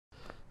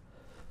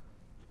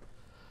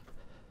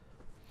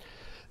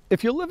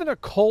If you live in a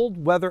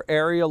cold weather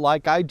area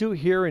like I do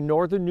here in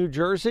northern New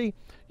Jersey,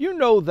 you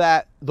know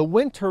that the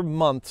winter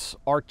months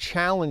are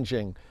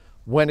challenging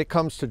when it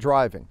comes to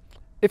driving.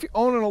 If you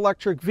own an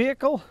electric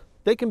vehicle,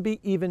 they can be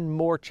even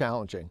more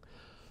challenging.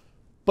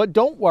 But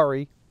don't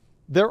worry,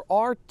 there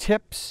are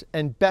tips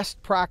and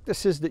best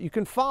practices that you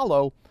can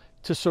follow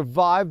to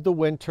survive the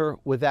winter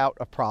without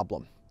a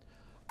problem.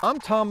 I'm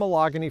Tom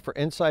Malogany for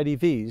Inside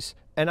EVs,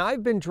 and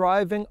I've been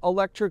driving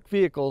electric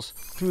vehicles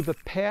through the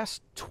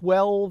past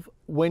 12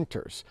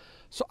 winters.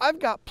 So I've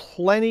got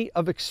plenty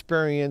of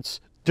experience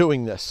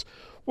doing this.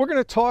 We're going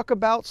to talk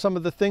about some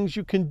of the things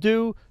you can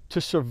do to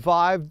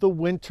survive the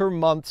winter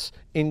months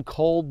in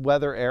cold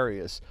weather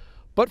areas.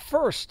 But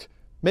first,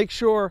 make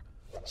sure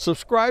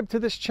subscribe to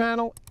this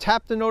channel,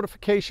 tap the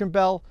notification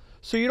bell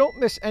so you don't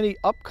miss any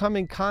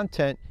upcoming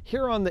content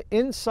here on the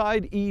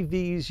Inside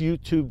EVs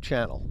YouTube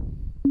channel.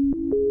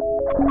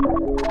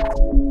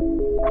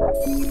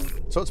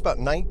 So it's about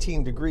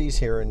 19 degrees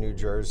here in New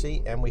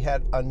Jersey, and we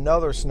had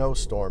another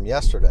snowstorm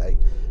yesterday.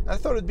 And I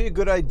thought it'd be a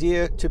good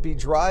idea to be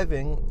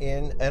driving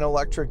in an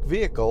electric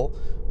vehicle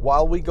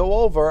while we go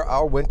over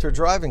our winter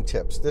driving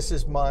tips. This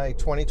is my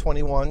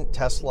 2021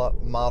 Tesla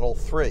Model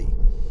 3.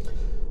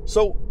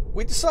 So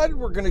we decided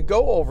we're going to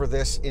go over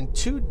this in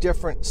two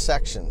different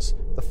sections.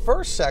 The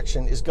first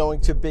section is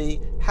going to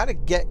be how to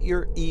get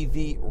your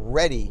EV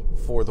ready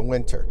for the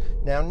winter.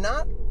 Now,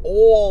 not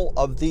all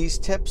of these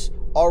tips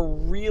are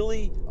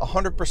really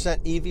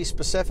 100% EV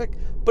specific,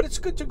 but it's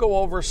good to go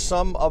over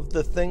some of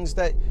the things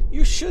that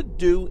you should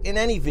do in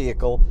any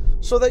vehicle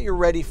so that you're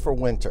ready for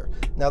winter.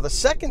 Now, the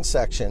second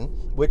section,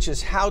 which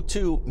is how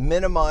to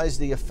minimize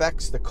the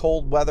effects the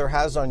cold weather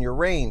has on your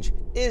range,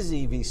 is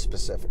EV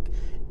specific.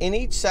 In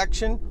each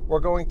section, we're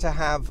going to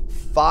have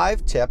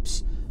 5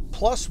 tips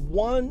plus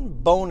one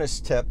bonus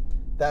tip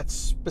that's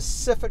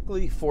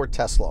specifically for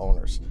Tesla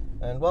owners.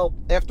 And well,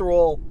 after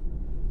all,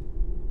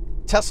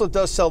 Tesla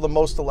does sell the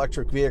most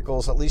electric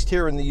vehicles, at least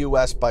here in the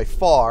US by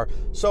far,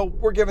 so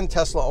we're giving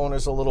Tesla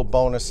owners a little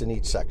bonus in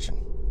each section.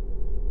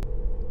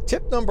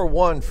 Tip number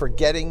 1 for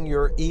getting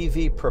your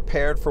EV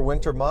prepared for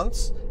winter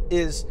months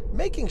is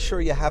making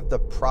sure you have the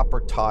proper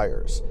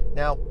tires.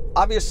 Now,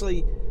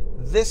 obviously,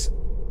 this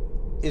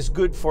is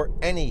good for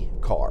any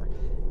car.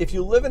 If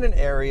you live in an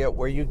area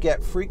where you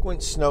get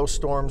frequent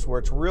snowstorms, where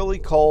it's really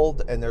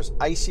cold and there's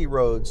icy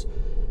roads,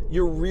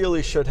 you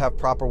really should have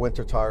proper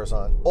winter tires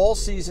on.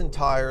 All-season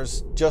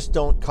tires just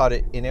don't cut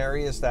it in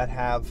areas that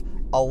have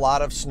a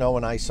lot of snow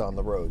and ice on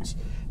the roads.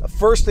 The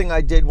first thing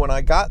I did when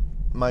I got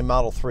my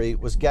Model 3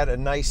 was get a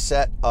nice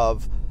set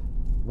of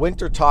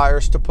winter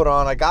tires to put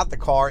on. I got the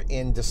car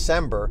in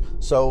December,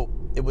 so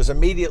it was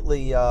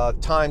immediately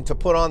time to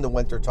put on the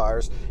winter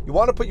tires. You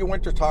want to put your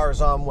winter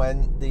tires on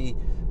when the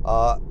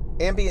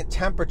ambient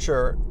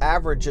temperature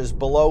averages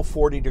below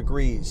 40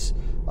 degrees.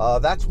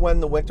 That's when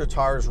the winter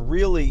tires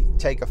really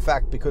take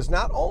effect, because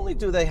not only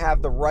do they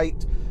have the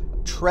right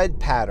tread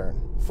pattern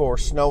for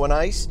snow and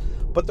ice,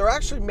 but they're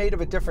actually made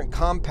of a different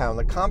compound.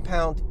 The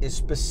compound is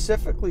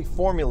specifically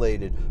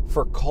formulated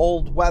for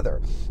cold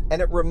weather,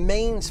 and it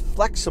remains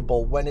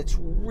flexible when it's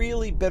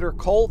really bitter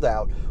cold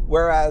out,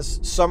 whereas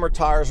summer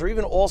tires or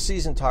even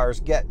all-season tires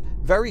get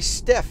very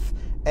stiff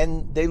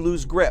and they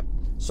lose grip.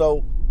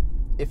 So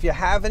if you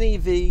have an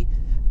EV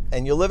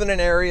and you live in an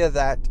area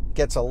that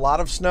gets a lot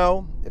of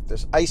snow, if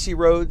there's icy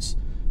roads,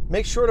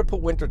 make sure to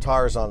put winter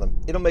tires on them.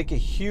 It'll make a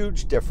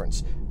huge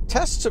difference.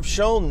 Tests have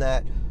shown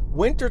that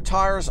winter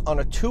tires on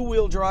a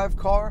two-wheel drive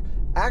car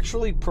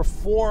actually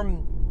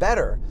perform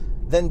better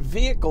than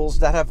vehicles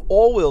that have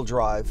all-wheel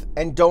drive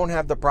and don't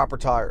have the proper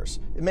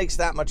tires. It makes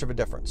that much of a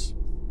difference.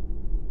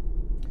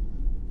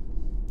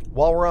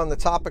 While we're on the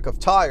topic of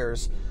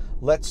tires,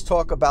 let's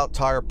talk about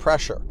tire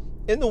pressure.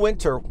 In the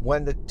winter,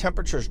 when the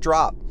temperatures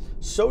drop,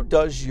 so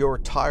does your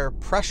tire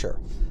pressure.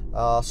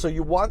 So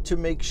you want to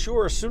make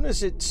sure as soon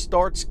as it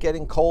starts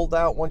getting cold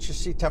out, once you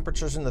see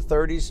temperatures in the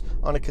 30s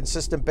on a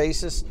consistent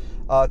basis,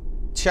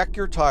 check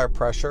your tire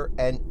pressure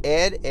and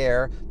add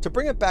air to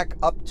bring it back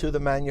up to the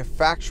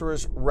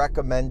manufacturer's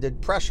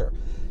recommended pressure.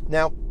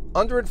 Now,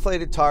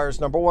 underinflated tires,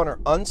 number 1, are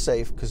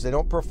unsafe because they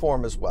don't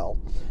perform as well.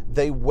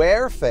 They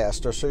wear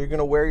faster, so you're going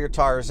to wear your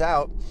tires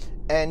out.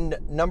 And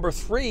number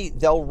 3,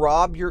 they'll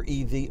rob your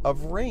EV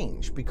of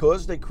range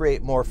because they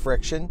create more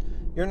friction.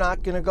 You're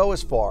not going to go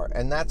as far,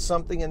 and that's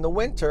something in the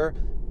winter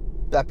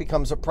that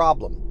becomes a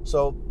problem.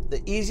 So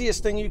the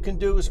easiest thing you can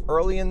do is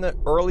early in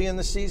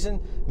the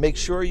season, make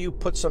sure you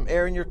put some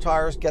air in your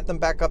tires, get them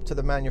back up to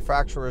the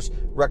manufacturer's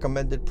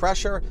recommended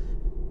pressure,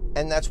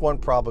 and that's one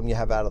problem you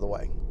have out of the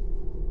way.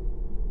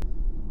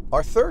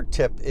 Our third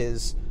tip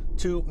is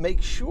to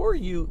make sure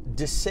you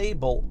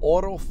disable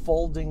auto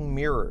folding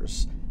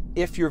mirrors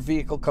if your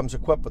vehicle comes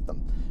equipped with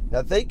them.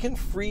 Now, they can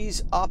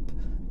freeze up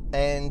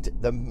and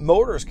the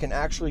motors can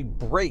actually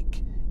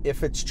break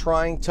if it's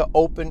trying to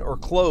open or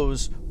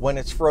close when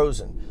it's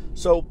frozen.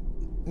 So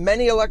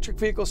Many electric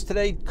vehicles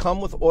today come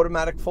with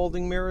automatic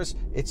folding mirrors.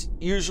 It's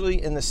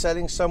usually in the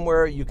settings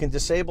somewhere. You can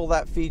disable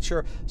that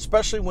feature,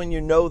 especially when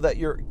you know that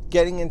you're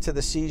getting into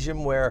the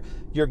season where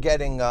you're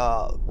getting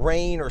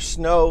rain or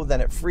snow,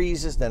 then it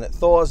freezes, then it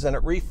thaws, then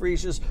it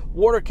refreezes.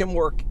 Water can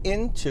work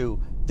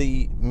into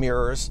the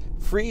mirrors,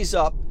 freeze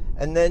up,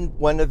 and then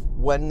when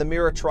the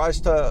mirror tries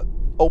to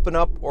open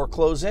up or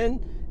close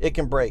in, it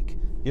can break.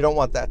 You don't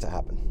want that to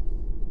happen.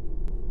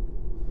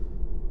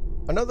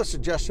 Another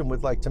suggestion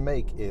we'd like to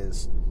make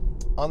is,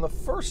 on the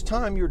first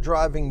time you're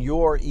driving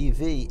your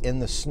EV in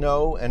the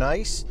snow and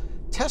ice,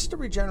 test the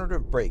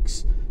regenerative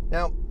brakes.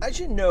 Now, as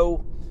you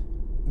know,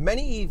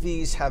 many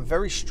EVs have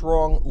very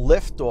strong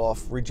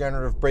lift-off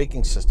regenerative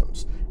braking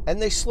systems,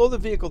 and they slow the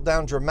vehicle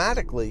down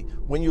dramatically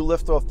when you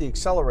lift off the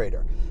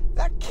accelerator.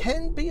 That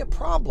can be a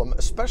problem,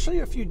 especially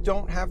if you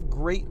don't have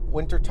great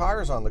winter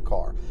tires on the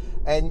car,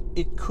 and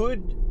it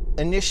could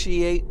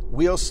initiate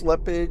wheel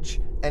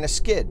slippage and a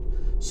skid.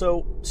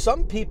 So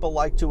some people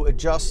like to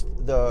adjust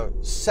the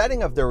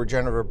setting of their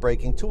regenerative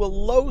braking to a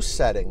low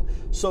setting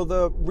so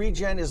the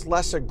regen is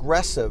less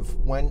aggressive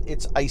when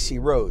it's icy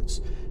roads.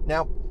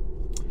 Now,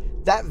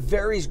 that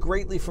varies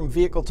greatly from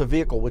vehicle to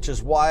vehicle, which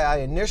is why I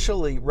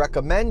initially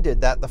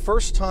recommended that the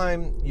first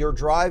time you're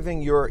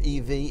driving your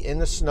EV in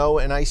the snow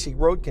and icy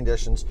road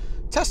conditions,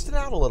 test it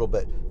out a little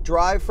bit.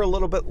 Drive for a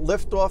little bit,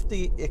 lift off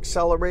the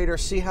accelerator,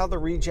 see how the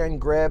regen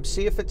grabs,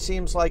 see if it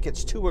seems like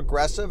it's too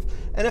aggressive,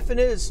 and if it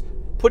is,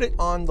 put it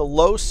on the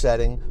low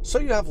setting so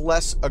you have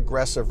less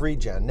aggressive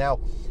regen. Now,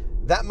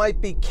 that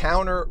might be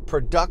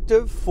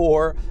counterproductive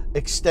for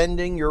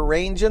extending your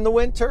range in the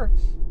winter,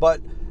 but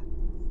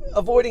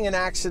avoiding an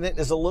accident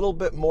is a little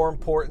bit more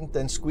important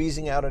than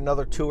squeezing out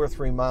another 2 or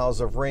 3 miles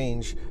of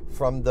range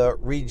from the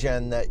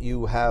regen that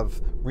you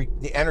have,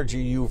 the energy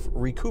you've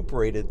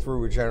recuperated through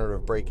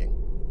regenerative braking.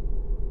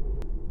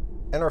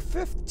 And our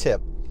fifth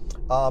tip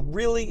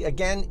really,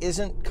 again,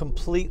 isn't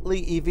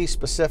completely EV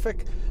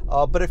specific,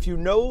 but if you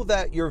know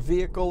that your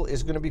vehicle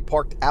is going to be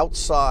parked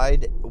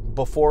outside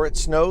before it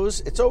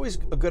snows, it's always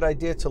a good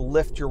idea to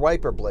lift your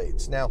wiper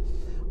blades. Now,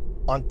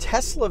 on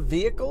Tesla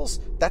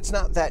vehicles, that's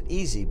not that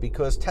easy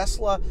because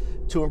Tesla,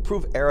 to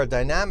improve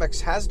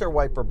aerodynamics, has their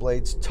wiper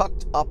blades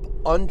tucked up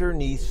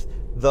underneath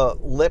the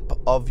lip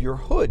of your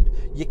hood.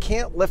 You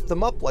can't lift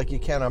them up like you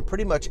can on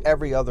pretty much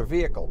every other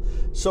vehicle.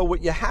 So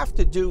what you have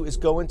to do is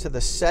go into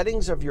the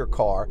settings of your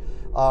car,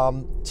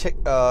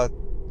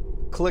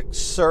 click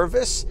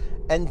service,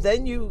 and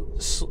then you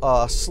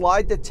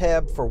slide the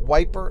tab for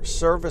wiper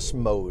service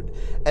mode.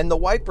 And the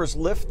wipers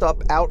lift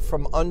up out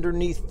from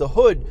underneath the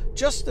hood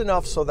just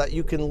enough so that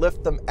you can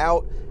lift them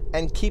out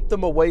and keep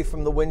them away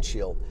from the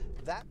windshield.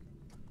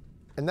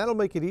 And that'll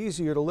make it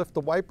easier to lift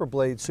the wiper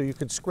blade so you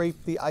can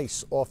scrape the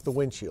ice off the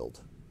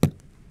windshield.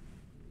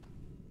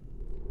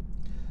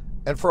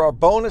 And for our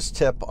bonus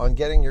tip on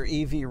getting your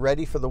EV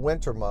ready for the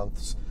winter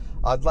months,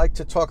 I'd like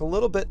to talk a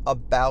little bit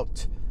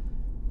about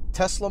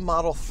Tesla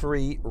Model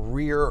 3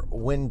 rear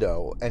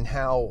window and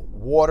how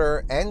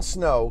water and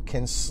snow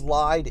can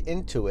slide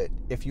into it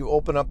if you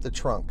open up the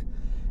trunk.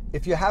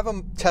 If you have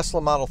a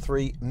Tesla Model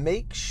 3,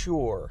 make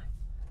sure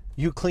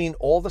you clean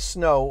all the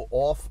snow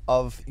off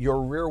of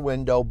your rear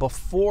window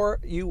before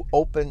you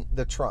open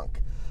the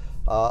trunk.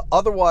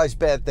 Otherwise,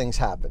 bad things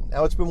happen.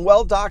 Now, it's been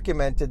well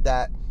documented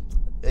that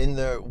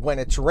when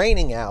it's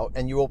raining out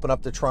and you open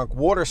up the trunk,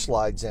 water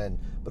slides in.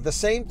 But the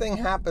same thing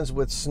happens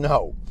with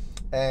snow.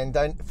 And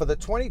for the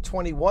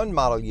 2021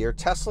 model year,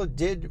 Tesla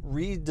did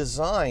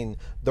redesign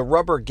the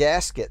rubber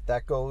gasket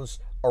that goes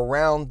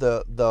around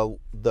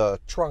the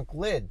trunk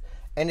lid.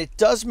 And it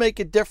does make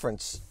a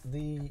difference.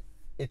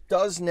 It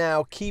does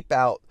now keep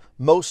out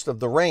most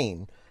of the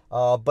rain,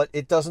 but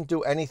it doesn't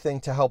do anything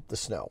to help the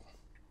snow.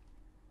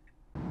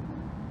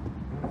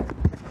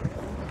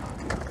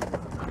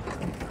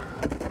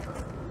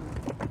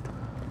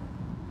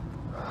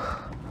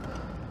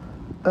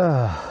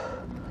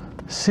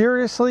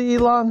 Seriously,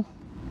 Elon?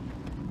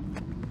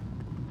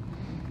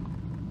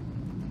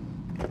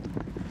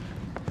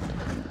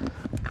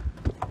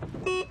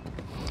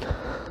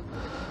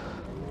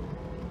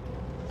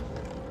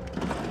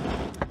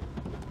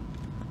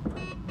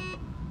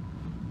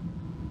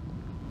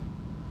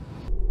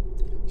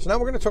 So now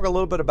we're going to talk a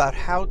little bit about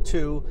how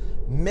to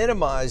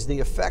minimize the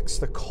effects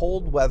the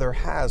cold weather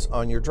has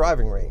on your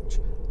driving range.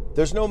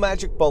 There's no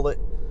magic bullet.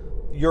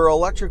 Your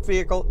electric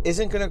vehicle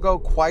isn't going to go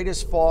quite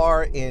as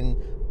far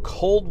in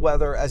cold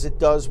weather as it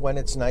does when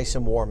it's nice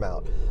and warm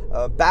out.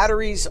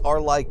 Batteries are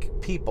like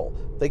people.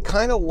 They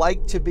kind of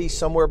like to be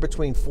somewhere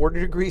between 40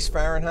 degrees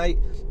Fahrenheit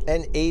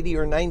and 80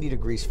 or 90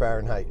 degrees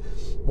Fahrenheit.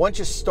 Once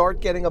you start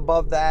getting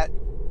above that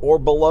or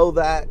below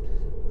that,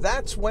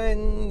 that's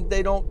when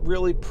they don't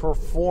really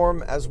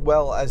perform as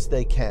well as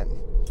they can.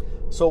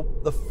 So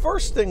the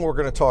first thing we're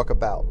going to talk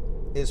about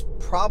is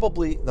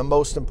probably the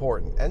most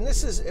important. And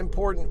this is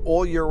important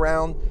all year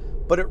round,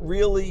 but it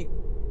really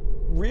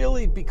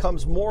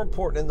becomes more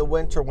important in the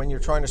winter when you're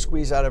trying to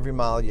squeeze out every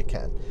mile you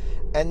can.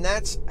 And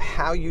that's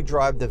how you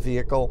drive the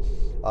vehicle,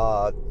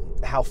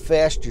 how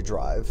fast you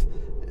drive,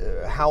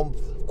 how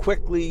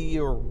quickly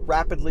or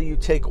rapidly you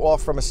take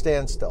off from a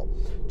standstill.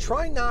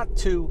 Try not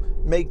to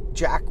make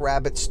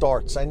jackrabbit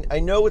starts. I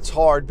know it's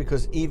hard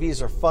because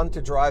EVs are fun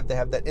to drive. They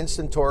have that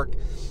instant torque.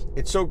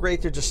 It's so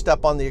great to just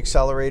step on the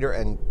accelerator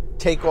and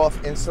take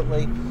off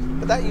instantly,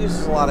 but that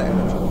uses a lot of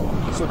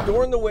energy. So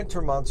during the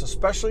winter months,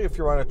 especially if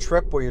you're on a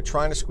trip where you're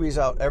trying to squeeze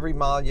out every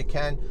mile you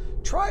can,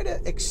 try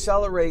to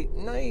accelerate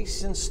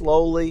nice and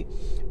slowly,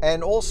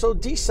 and also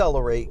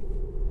decelerate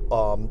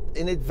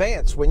in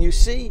advance. When you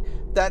see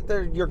that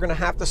you're going to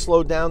have to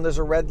slow down, there's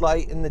a red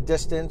light in the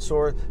distance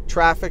or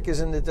traffic is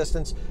in the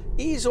distance,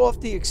 ease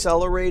off the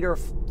accelerator,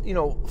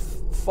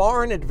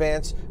 far in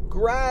advance,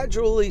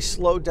 gradually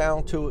slow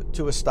down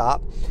to a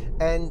stop.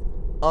 And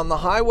on the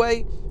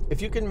highway,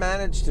 if you can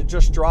manage to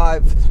just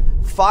drive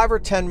 5 or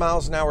 10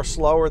 miles an hour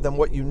slower than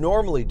what you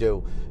normally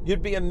do,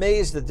 you'd be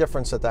amazed the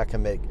difference that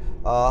can make.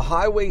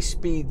 Highway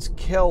speeds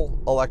kill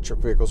electric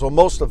vehicles, or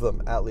most of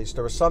them at least.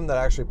 There are some that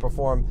actually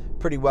perform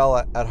pretty well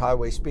at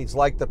highway speeds,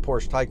 like the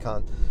Porsche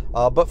Taycan.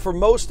 But for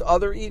most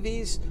other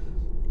EVs,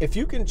 if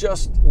you can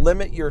just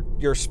limit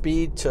your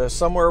speed to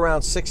somewhere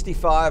around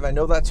 65, I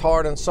know that's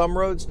hard on some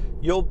roads,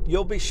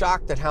 you'll be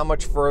shocked at how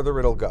much further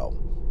it'll go.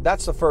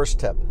 That's the first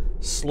tip.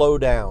 Slow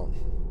down.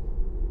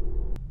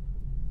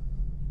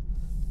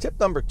 Tip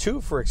number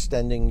 2 for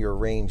extending your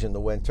range in the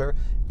winter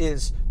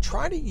is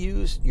try to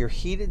use your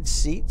heated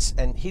seats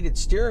and heated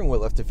steering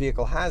wheel, if the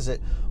vehicle has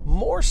it,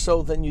 more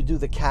so than you do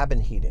the cabin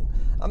heating.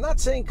 I'm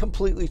not saying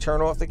completely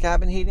turn off the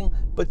cabin heating,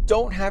 but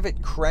don't have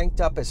it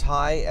cranked up as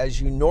high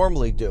as you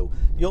normally do.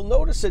 You'll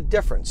notice a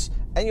difference,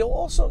 and you'll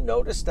also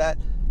notice that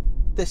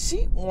the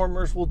seat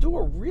warmers will do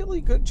a really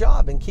good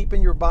job in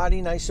keeping your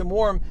body nice and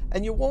warm,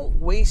 and you won't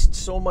waste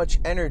so much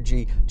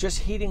energy just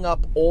heating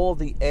up all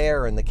the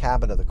air in the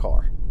cabin of the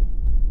car.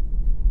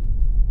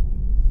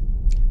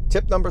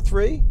 Tip number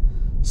 3,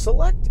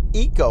 select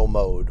eco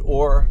mode,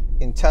 or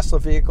in Tesla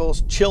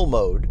vehicles, chill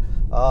mode.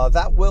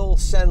 That will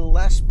send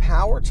less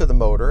power to the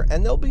motor,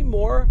 and there'll be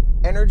more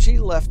energy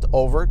left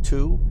over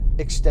to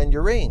extend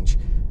your range.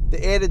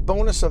 The added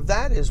bonus of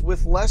that is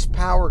with less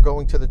power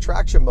going to the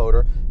traction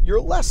motor,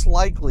 you're less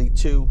likely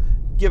to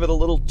give it a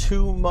little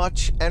too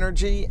much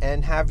energy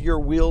and have your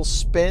wheels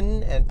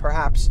spin and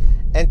perhaps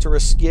enter a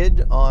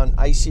skid on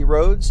icy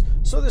roads.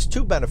 So there's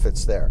 2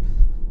 benefits there.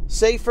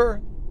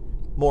 Safer,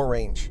 more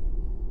range.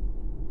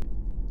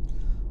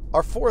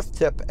 Our 4th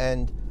tip,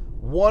 and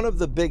one of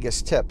the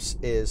biggest tips,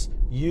 is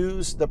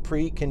use the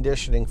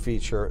preconditioning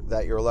feature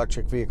that your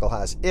electric vehicle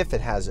has, if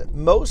it has it.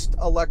 Most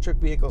electric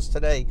vehicles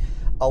today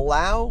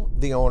allow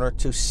the owner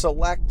to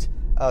select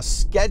a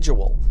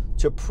schedule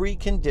to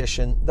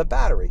precondition the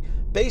battery.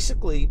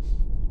 Basically,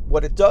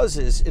 what it does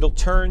is it'll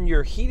turn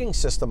your heating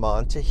system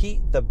on to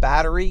heat the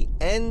battery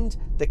and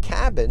the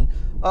cabin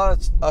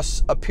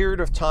a period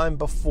of time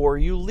before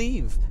you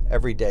leave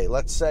every day.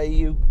 Let's say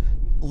you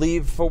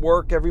leave for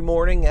work every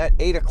morning at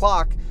 8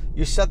 o'clock,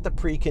 you set the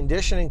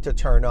preconditioning to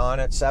turn on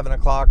at 7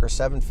 o'clock or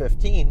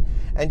 7:15,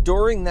 and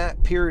during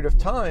that period of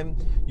time,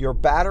 your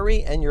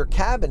battery and your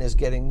cabin is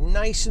getting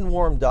nice and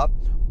warmed up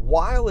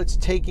while it's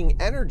taking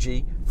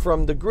energy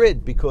from the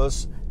grid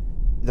because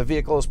the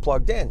vehicle is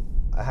plugged in.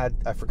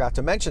 I forgot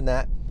to mention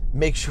that.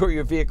 Make sure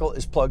your vehicle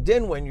is plugged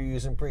in when you're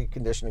using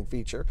preconditioning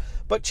feature,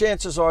 but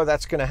chances are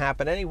that's going to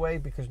happen anyway,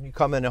 because when you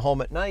come in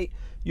home at night,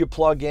 you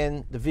plug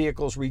in, the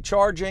vehicle's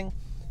recharging,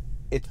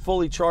 it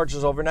fully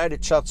charges overnight,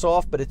 it shuts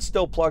off, but it's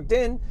still plugged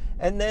in,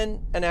 and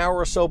then an hour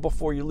or so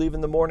before you leave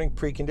in the morning,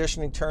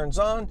 preconditioning turns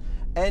on,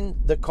 and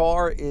the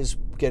car is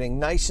getting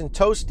nice and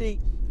toasty,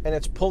 and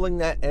it's pulling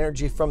that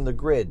energy from the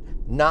grid,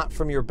 not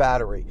from your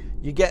battery.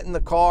 You get in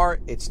the car,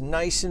 it's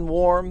nice and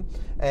warm,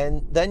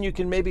 and then you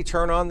can maybe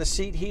turn on the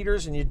seat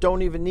heaters, and you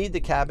don't even need the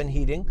cabin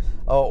heating,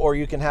 or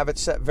you can have it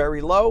set very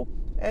low,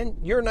 and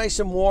you're nice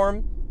and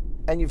warm,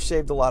 and you've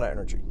saved a lot of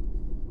energy.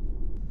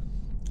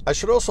 I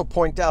should also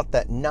point out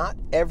that not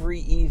every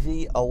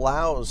EV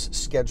allows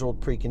scheduled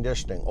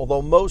preconditioning,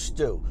 although most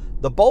do.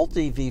 The Bolt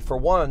EV, for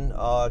one,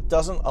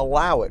 doesn't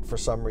allow it for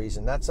some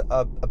reason. That's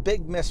a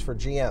big miss for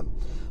GM.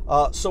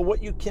 So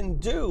what you can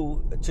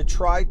do to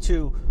try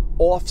to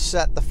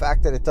offset the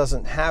fact that it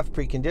doesn't have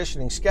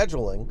preconditioning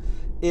scheduling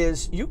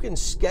is you can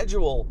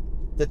schedule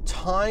the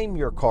time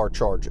your car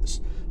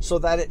charges so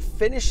that it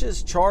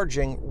finishes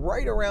charging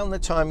right around the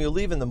time you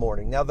leave in the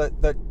morning. Now,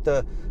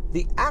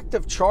 the act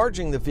of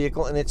charging the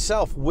vehicle in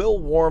itself will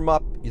warm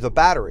up the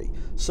battery.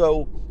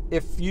 So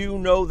if you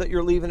know that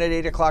you're leaving at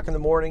 8 o'clock in the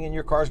morning and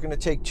your car's going to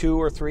take 2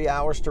 or 3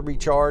 hours to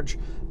recharge,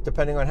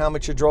 depending on how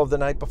much you drove the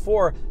night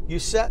before, you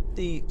set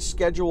the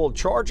scheduled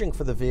charging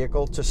for the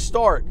vehicle to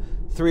start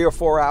 3 or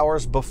 4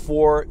 hours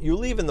before you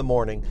leave in the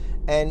morning,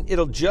 and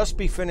it'll just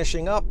be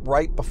finishing up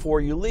right before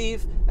you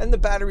leave, and the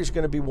battery's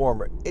going to be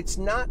warmer. It's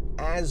not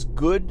as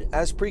good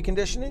as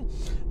preconditioning,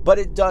 but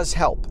it does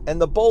help. And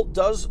the Bolt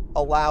does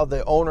allow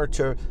the owner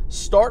to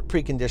start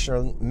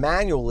preconditioning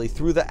manually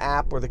through the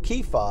app or the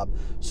key fob.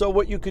 So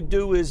what you could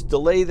do is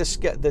delay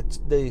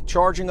the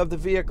charging of the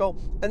vehicle,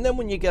 and then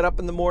when you get up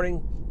in the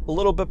morning, a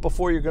little bit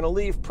before you're going to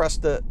leave, press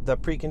the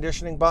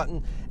preconditioning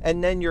button,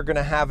 and then you're going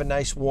to have a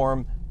nice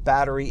warm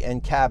battery,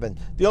 and cabin.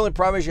 The only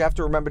problem is you have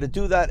to remember to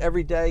do that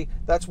every day.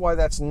 That's why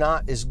that's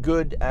not as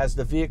good as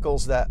the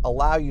vehicles that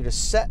allow you to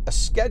set a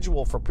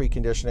schedule for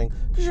preconditioning,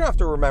 because you don't have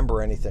to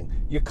remember anything.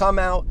 You come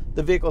out,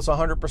 the vehicle's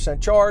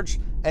 100%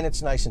 charged, and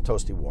it's nice and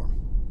toasty warm.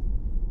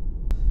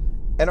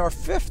 And our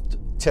fifth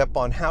tip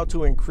on how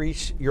to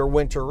increase your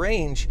winter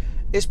range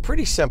is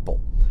pretty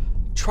simple.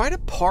 Try to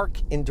park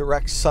in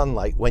direct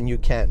sunlight when you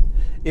can.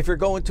 If you're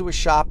going to a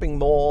shopping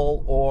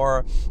mall,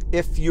 or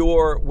if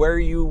where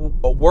you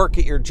work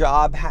at your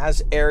job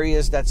has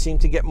areas that seem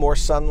to get more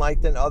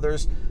sunlight than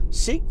others,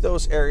 seek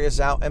those areas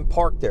out and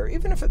park there,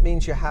 even if it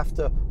means you have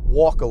to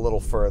walk a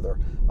little further.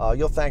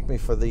 You'll thank me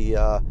for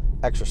the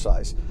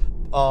exercise.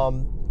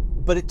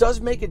 But it does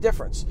make a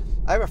difference.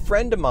 I have a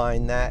friend of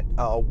mine that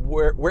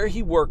where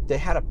he worked, they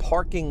had a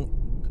parking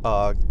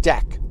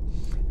deck,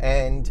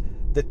 and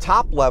the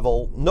top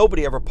level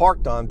nobody ever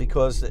parked on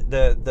because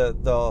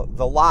the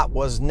lot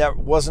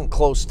wasn't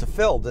close to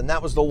filled, and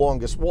that was the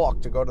longest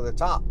walk to go to the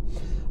top.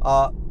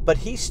 But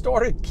he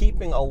started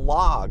keeping a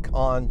log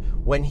on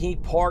when he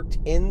parked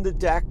in the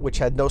deck, which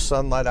had no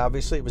sunlight,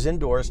 obviously, it was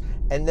indoors,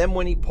 and then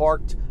when he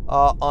parked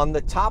on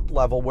the top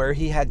level where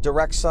he had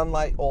direct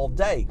sunlight all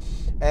day.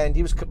 And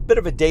he was a bit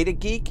of a data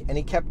geek, and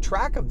he kept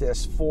track of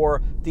this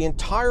for the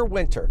entire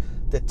winter.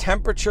 The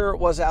temperature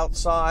was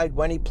outside,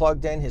 when he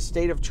plugged in, his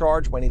state of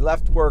charge, when he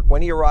left work,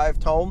 when he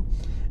arrived home.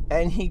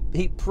 And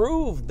he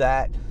proved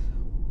that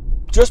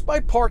just by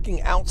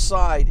parking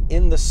outside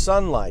in the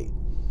sunlight,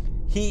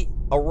 he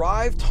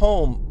arrived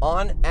home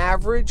on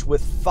average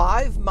with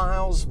 5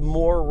 miles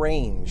more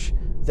range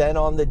than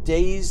on the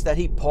days that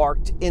he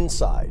parked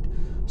inside.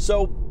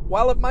 So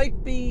while it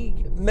might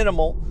be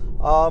minimal,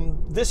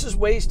 this is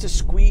ways to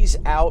squeeze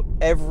out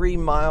every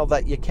mile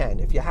that you can.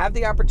 If you have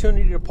the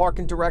opportunity to park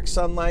in direct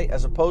sunlight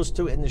as opposed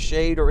to in the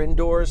shade or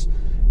indoors,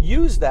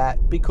 use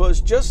that,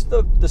 because just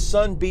the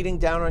sun beating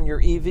down on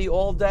your EV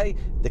all day,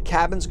 the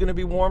cabin's going to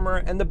be warmer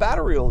and the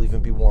battery will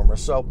even be warmer.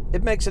 So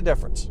it makes a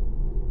difference.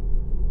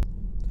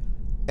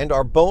 And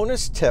our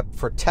bonus tip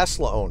for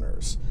Tesla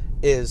owners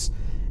is,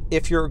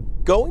 if you're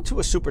going to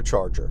a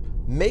supercharger,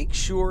 make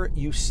sure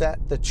you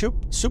set the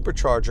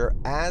supercharger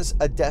as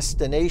a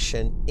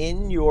destination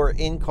in your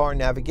in-car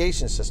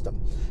navigation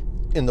system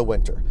in the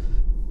winter.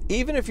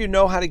 Even if you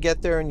know how to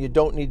get there and you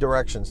don't need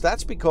directions,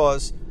 that's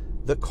because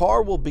the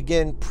car will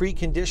begin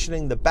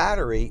preconditioning the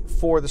battery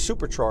for the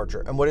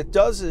supercharger. And what it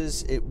does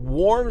is it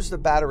warms the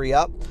battery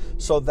up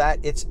so that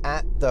it's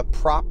at the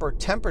proper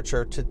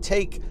temperature to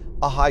take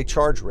a high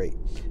charge rate.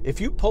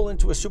 If you pull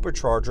into a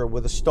supercharger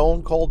with a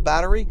stone cold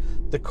battery,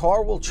 the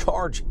car will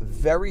charge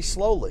very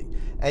slowly,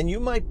 and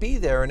you might be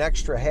there an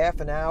extra half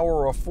an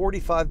hour or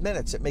 45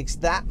 minutes. It makes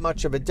that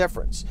much of a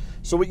difference.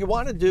 So what you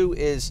want to do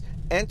is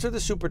enter the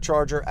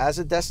supercharger as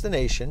a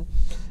destination,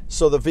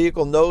 so the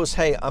vehicle knows,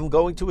 hey, I'm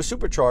going to a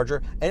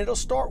supercharger, and it'll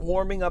start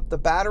warming up the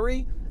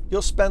battery.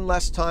 You'll spend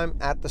less time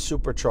at the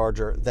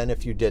supercharger than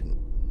if you didn't.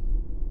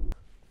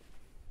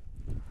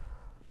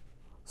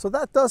 So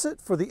that does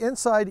it for the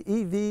Inside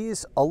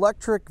EV's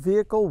electric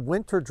vehicle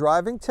winter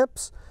driving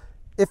tips.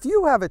 If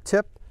you have a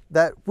tip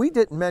that we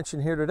didn't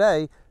mention here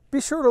today,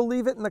 be sure to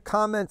leave it in the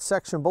comments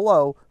section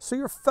below so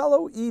your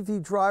fellow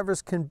EV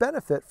drivers can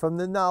benefit from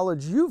the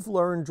knowledge you've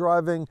learned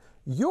driving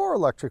your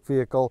electric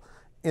vehicle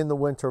in the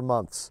winter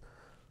months.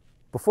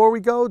 Before we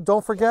go,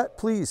 don't forget,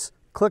 please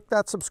click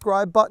that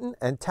subscribe button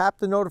and tap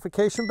the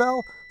notification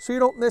bell so you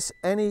don't miss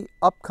any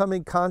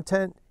upcoming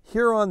content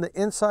here on the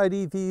Inside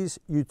EV's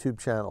YouTube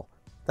channel.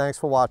 Thanks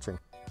for watching.